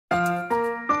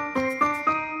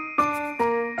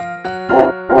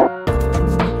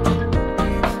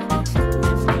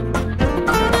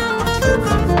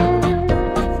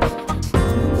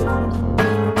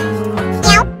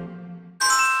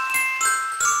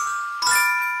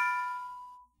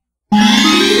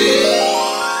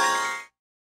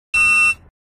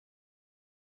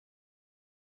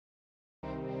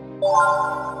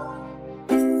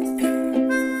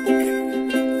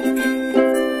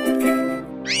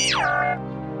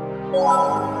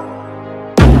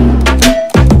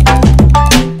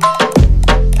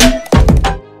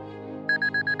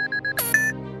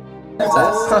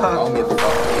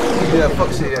Yeah, fuck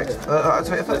CX.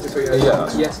 Activate effect? Yeah.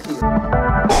 Yes.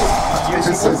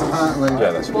 This is apparently.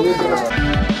 Yeah, that's what. Is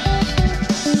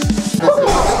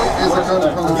a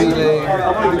gun Revealing.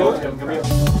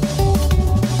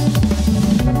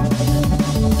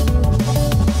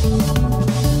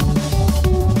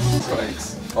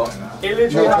 It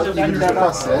literally has a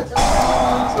press it.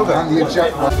 And you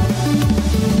eject one.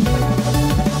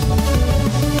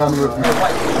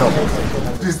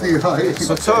 Is the height.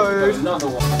 So Toad.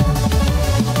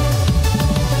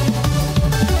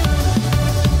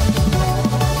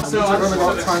 So I've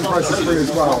got time prices free as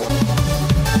well.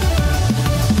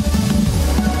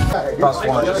 That's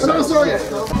one. No, sorry.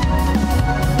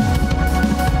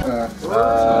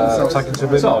 Taking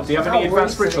to So, do you have any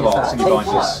advanced ritual arts in your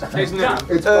binders?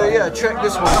 Yeah, check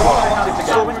this one.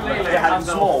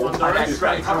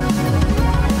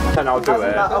 Then I'll do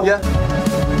it. Yeah.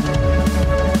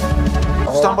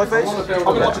 Stand by face.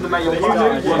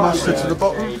 Master to the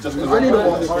bottom. I need to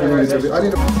watch. I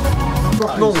need to.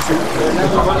 Normal suit.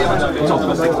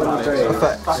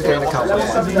 Effects. Gain a counter.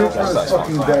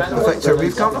 Effect to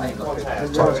remove counter.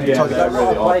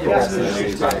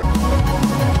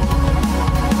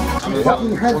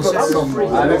 Fucking headbutt someone.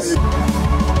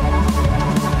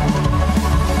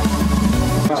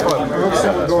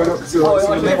 Going up to you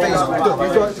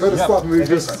got to stop and we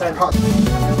just cut.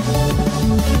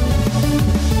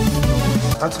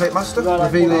 Activate master.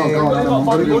 Revealing.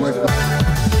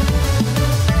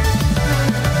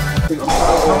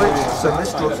 Knowledge. So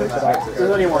this draw two.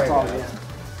 There's only one target.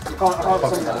 You can't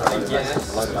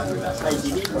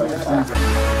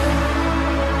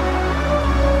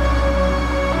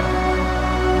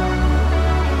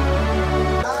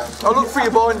I'll look through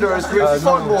your binders. If you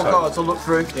find more cards, I'll look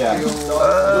through. Yeah.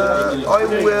 I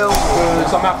will.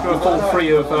 So I'm after a full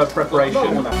 3 of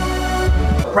preparation.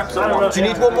 Do you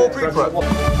need one more pre-prep?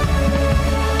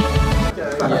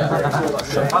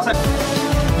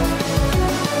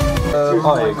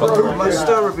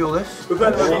 Master, reveal this.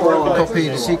 Copy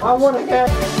the sequence. I want to get.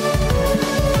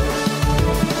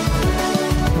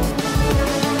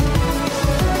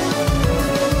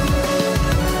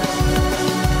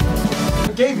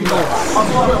 gave you They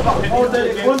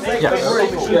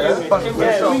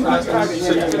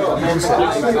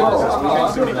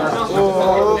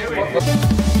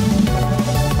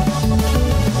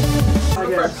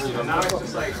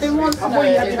want to know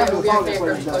if it will be okay for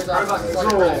me to close out.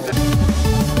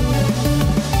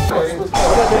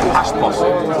 Ash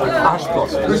blossom. Ash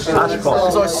blossom. Ash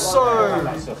blossom. Because I so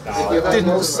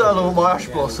didn't sell all my ash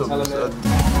blossoms.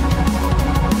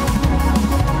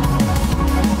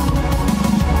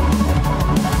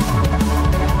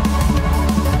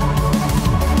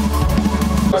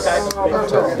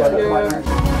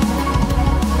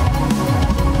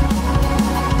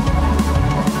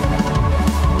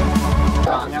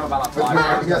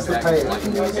 He has to pay it.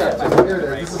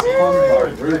 This is fun.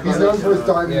 He's known for his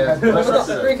diamond head.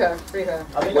 Rico.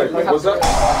 Wait, was that?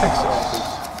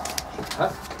 Huh?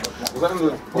 Was that in the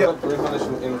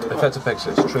replenishment in the Effective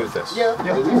Pixis, true this? Yeah.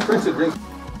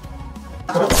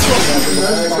 I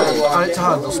need to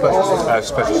handle special.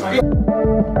 Special.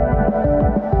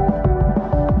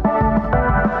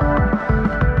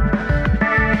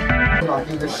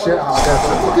 The shit out of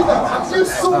it. Look at that. You're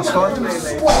so That's fine.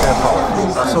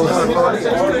 That's all third party.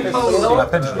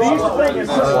 Pendulum.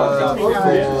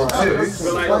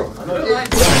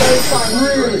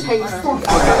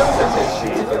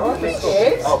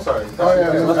 Oh, sorry. Oh,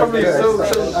 yeah.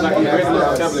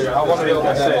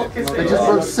 They just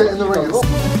both sit in the ring.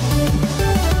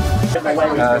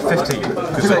 15.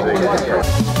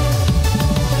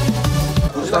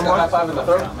 Stand by.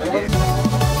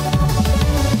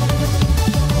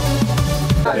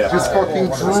 Just fucking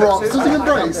drops. Doesn't even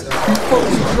brace. He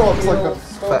fucking drops like a.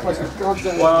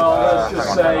 Well, let's just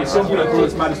say something that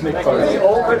was Majespecter.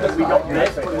 All that we got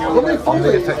this. When they feel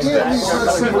it, yeah, these are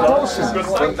super potions.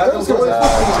 Those are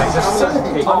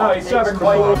I know, it's just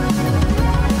quite.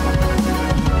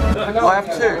 I have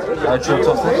two. Jump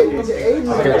off it.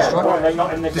 Okay, destroy.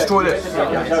 Destroy this.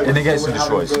 And it gets and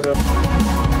destroys.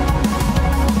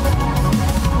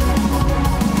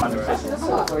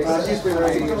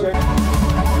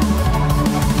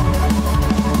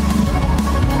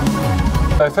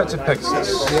 Effective Pixis.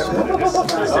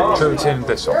 True routine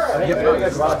this off.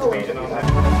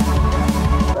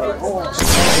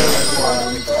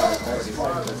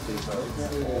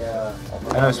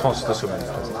 And response to this woman.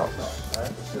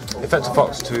 Effective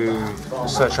Fox to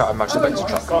search out a Majespecter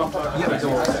track.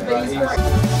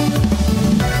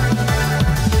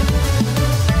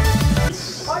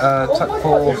 Tech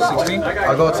 4, 16. I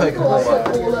gotta take them all back.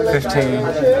 15,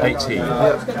 18.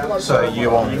 Yep. So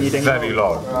you're on very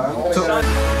low.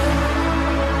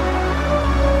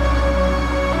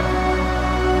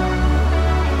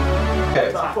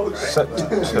 Okay. Set 2.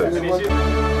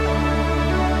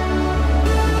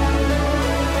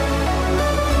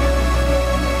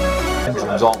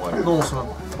 Pendulums, aren't we? Norseman.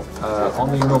 On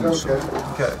the numbers.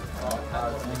 Okay.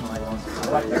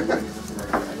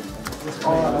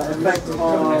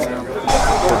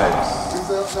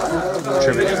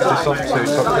 Should we this on to top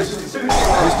this?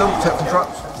 Wisdom, tech from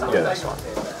traps. Yeah, that's fine.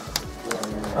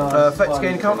 Effect to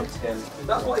gain a counter.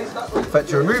 Effect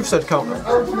to remove said counter.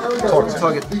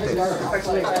 Target this.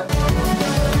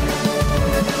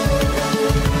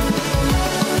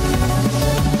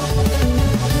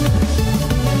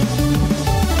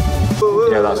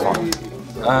 Yeah, that's fine.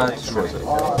 Destroys it.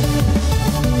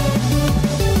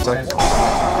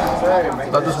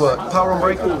 That does work. Power on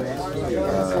breaker.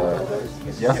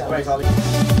 Yeah.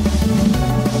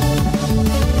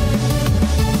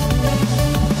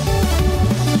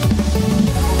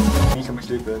 You can be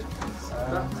stupid.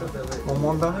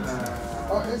 1/1 damage.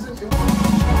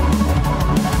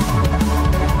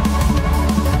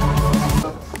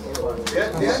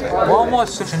 Why am I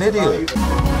such an idiot?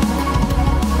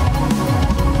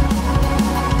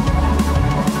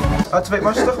 Activate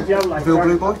Master. Reveal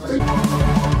blue boy.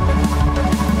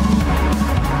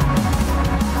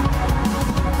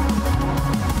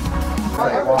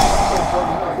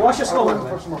 What's your score?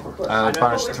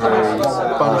 Banish 3.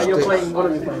 Banish You're 6. playing, what are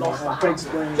we playing? Breaks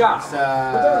brain. He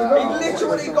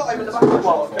literally got him in the back of the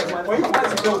box. Well, you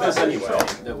had to build this anyway.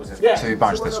 So you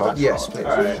banish this, right? Yes, please.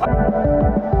 I've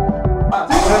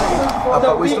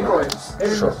got wisdom.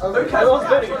 Sure. Okay, I was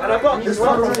doing it, and I've got this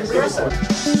one from the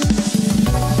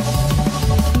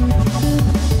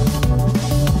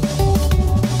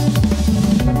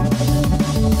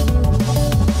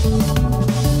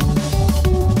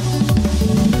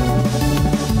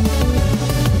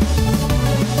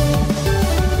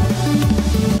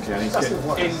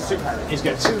He's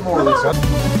got 2 more of these.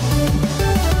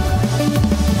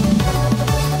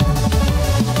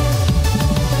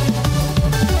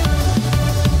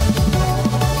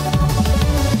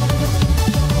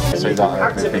 So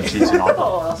that they've been cheating on.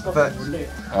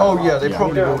 Oh yeah, they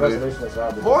probably will do.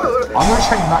 What? I'm going to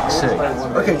chain Max C.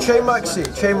 Okay, chain Maxi.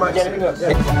 Chain Maxi.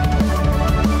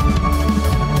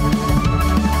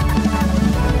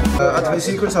 Activate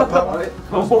secrets, add power.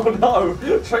 Oh no!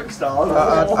 Trickstar!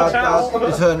 Add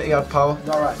eternity, add power.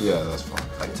 Yeah, that's fine.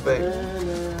 Activate.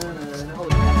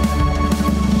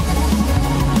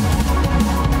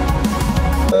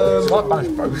 So I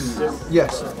banish both.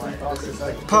 Yes.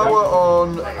 Power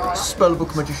on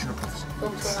Spellbook, Magician of Prophecy.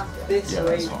 Yeah,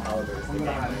 that's fine.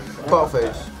 Battle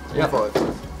phase. Yeah. 5.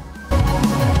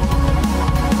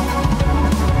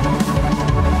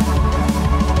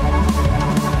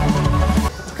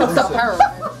 What's that power?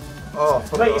 Oh,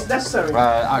 fuck Wait, off. it's necessary.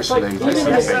 Actually, let's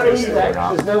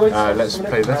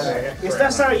play this. It's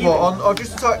necessary. What, I'll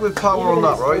just attack with power on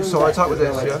that, right? So I attack with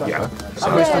this, yeah? Yeah.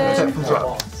 So wisdom, protect from trap.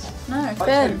 No,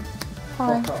 Ben.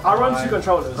 Hi. I run 2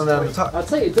 controllers. And then attack. I'd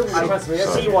say it double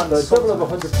C1, double of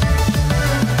 100.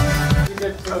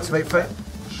 Activate fate.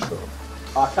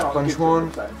 Banish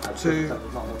 1, 2,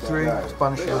 3.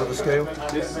 Banish another scale.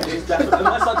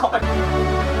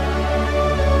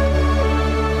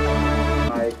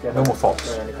 Normal Fox.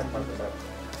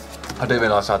 I didn't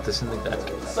realise I had this in the deck.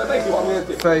 So basically what I'm going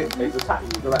to do Fate. is attack you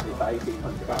directly for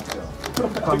 1800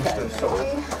 Punch this.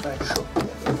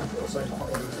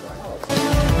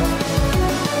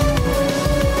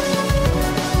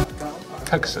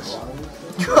 Pegasus.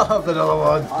 I have another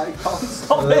one. I can't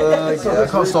stop it! Yeah, I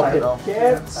can't stop it now.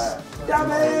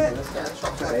 Damn it!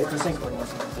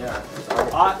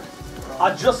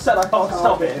 I just said I can't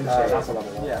stop it.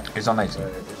 Yeah. He's on 18.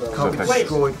 Can't be So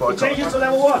destroyed by It changes attack. to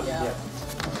level 1.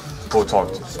 Or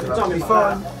targeted. That'll be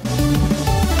fine.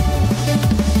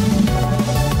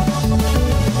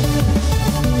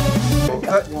 So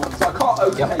I can't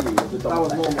okay you with the double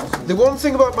attack. The one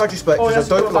thing about Majespecters I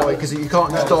don't like is that you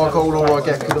can't use Dark Hole or I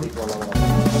get them.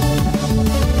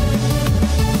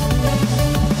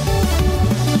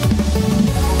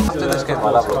 After this game,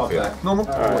 I'll have a look for you. Normal.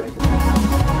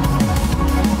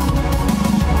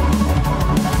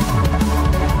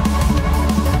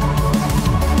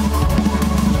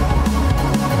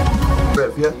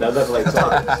 Yeah. No, level 8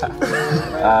 targets.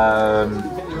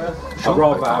 I'd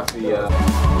rather have the...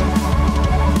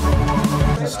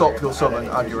 Stop your summon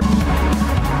and your...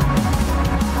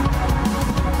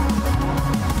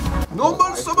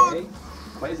 Normal summon!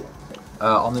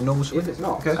 On the normal swing,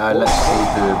 Okay. let's see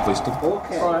the wisdom.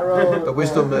 The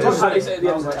wisdom is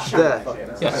there.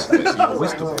 Yes, let's see your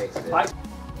wisdom.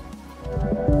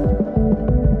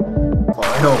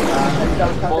 No.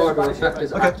 Okay.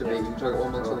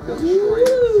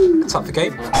 Tap the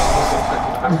game.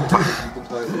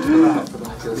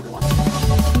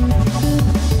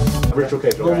 Ritual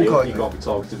cage already, you can't be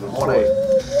targeted.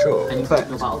 1-8. Sure.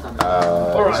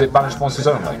 Is it banished monsters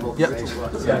only? Yep.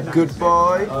 Yeah.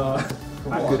 Goodbye.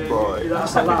 Goodbye.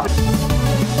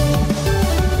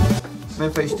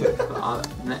 Main phase 2. If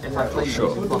I play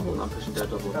sure. I'm pushing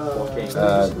double.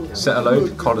 Set a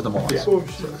load, card of the demise.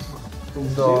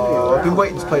 No, I've been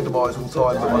waiting to play Demise all the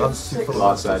time, but my hands are too full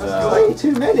of Said, Way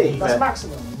too many. That's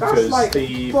maximum. because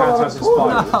the Phantasm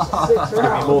Spirals give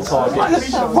me more targets.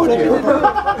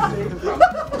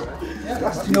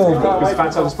 Because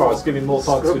Phantasm Spirals give me more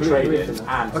targets for trading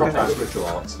and drop down ritual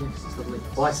arts.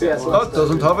 That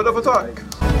doesn't have enough attack.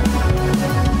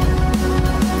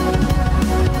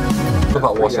 What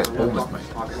about what's that bonus, mate?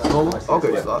 Normal? I'll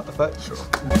go with that effect. Sure.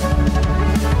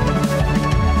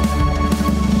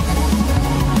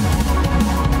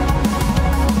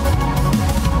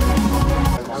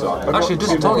 Actually, it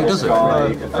doesn't target, does it?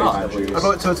 I'd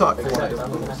like to attack for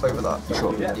 1-8 over that.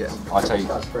 Sure. Yeah. I take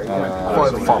 5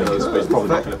 But it's probably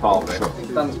not going to part of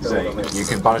it. You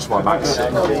can banish my max. I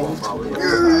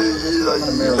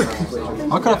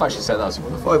could have actually said that as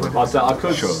well.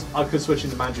 I could switch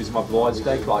into Manju's in my Blue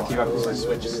today, but I keep having to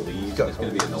switch sleeves. It's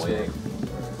going to be annoying.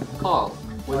 Carl,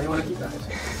 You want to keep that?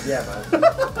 Yeah, man.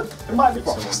 It might be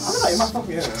possible. I don't know, it might not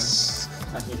be it.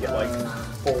 And you get like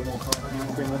 4 more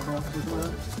cards, 3 more cards.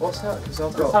 What's that? Because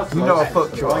I've got. You know I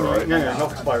fucked you up, right? No,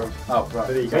 not spiral. Oh, right.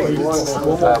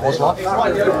 What's life?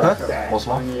 Huh? What's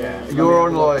life? You're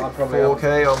on like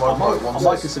 4k, I'm on like I 1.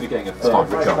 might consider getting a third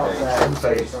ritual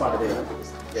cage.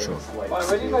 Sure.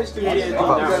 When you guys do it,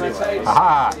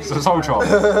 Aha! It's a soul charm. I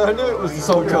knew it was the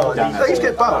soul card. They just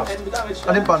get banished.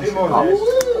 I didn't banish him.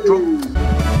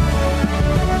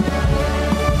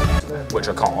 Which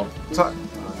I can't. Attack.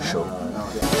 Sure.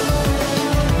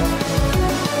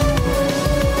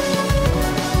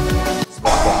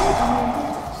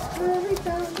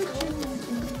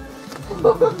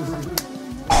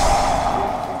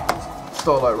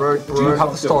 Starlight Road. Do you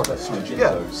have the Stardust?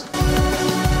 Yeah.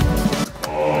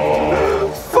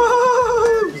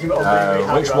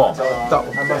 Which one? That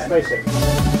one. And my spaceship.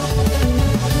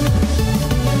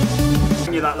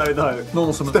 You that low though.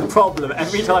 Normal summon. The problem,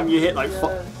 every time you hit like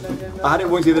I had it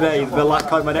once the other day, the last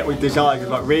card my deck was designed, was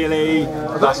like, really?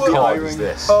 That's card is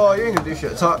this. Oh, you ain't gonna do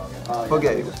shit. Attack.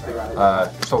 Forget it.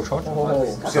 Soul charge.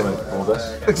 Summon all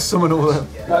this. Summon all them.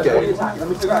 Okay.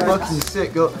 Fucking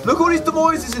sick. Look at all these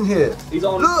demises in here.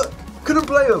 Look! Couldn't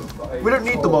play them. We don't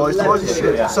need demise. Demise is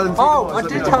shit. Sell them for Oh, I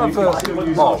demise. did have a...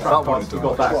 Oh, that one we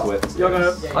got back with.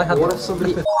 I had one of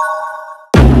somebody...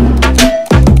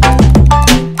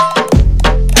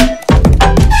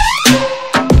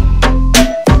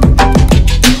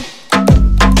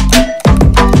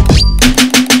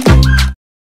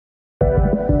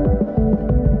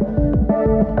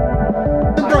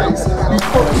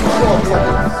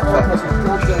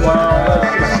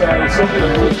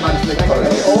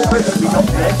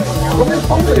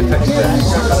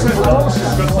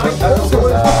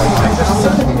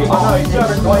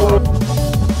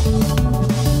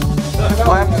 I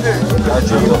have to.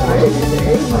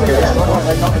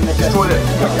 Destroy it.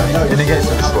 And it gets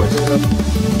destroyed.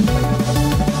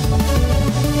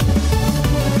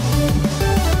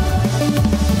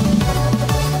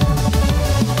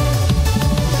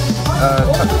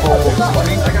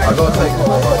 I gotta take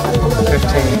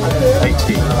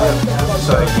 15, 18.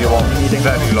 So you want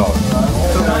very low.